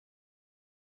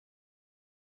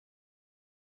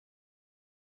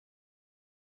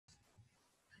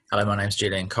Hello, my name's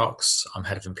Julian Cox. I'm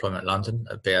Head of Employment London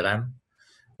at BLM.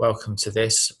 Welcome to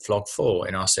this vlog 4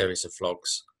 in our series of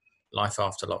vlogs, Life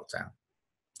After Lockdown.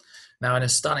 Now, in a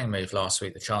stunning move last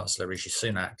week, the Chancellor Rishi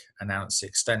Sunak announced the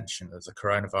extension of the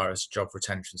coronavirus job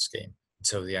retention scheme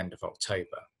until the end of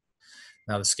October.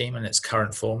 Now, the scheme in its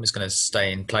current form is going to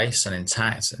stay in place and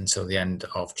intact until the end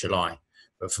of July.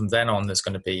 But from then on, there's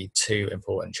going to be two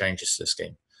important changes to the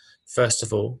scheme. First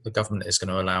of all, the government is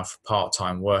going to allow for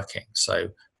part-time working. So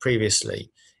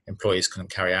previously, employees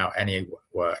couldn't carry out any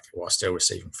work while still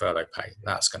receiving furlough pay.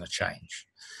 That's going to change.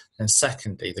 And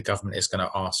secondly, the government is going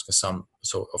to ask for some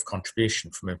sort of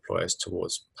contribution from employers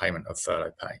towards payment of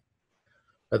furlough pay.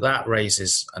 But that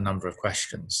raises a number of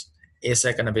questions. Is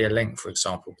there going to be a link, for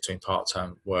example, between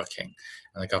part-time working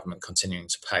and the government continuing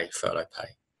to pay furlough pay?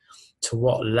 To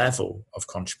what level of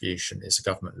contribution is the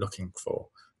government looking for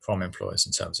from employers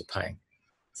in terms of paying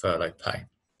furlough pay?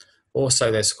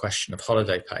 Also, there's a question of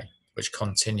holiday pay, which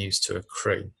continues to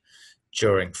accrue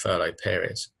during furlough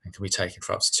periods and can be taken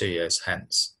for up to 2 years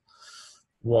hence.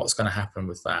 What's going to happen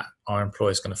with that? Are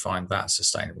employers going to find that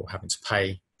sustainable, having to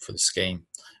pay for the scheme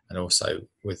and also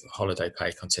with holiday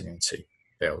pay continuing to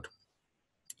build?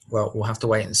 Well, we'll have to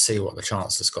wait and see what the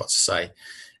Chancellor's got to say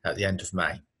at the end of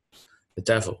May. The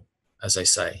devil, as they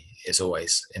say, is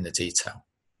always in the detail.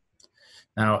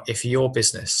 Now, if your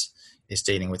business is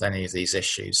dealing with any of these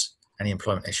issues, any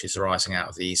employment issues arising out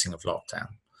of the easing of lockdown,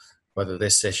 whether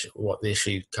this issue, what the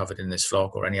issue covered in this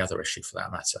vlog or any other issue for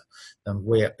that matter, then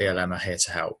we at BLM are here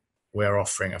to help. We're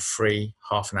offering a free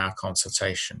half-an-hour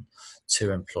consultation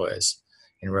to employers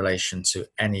in relation to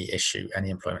any issue, any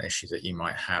employment issue that you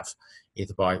might have,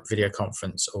 either by video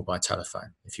conference or by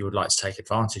telephone. If you would like to take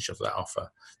advantage of that offer,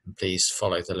 then please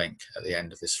follow the link at the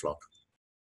end of this vlog.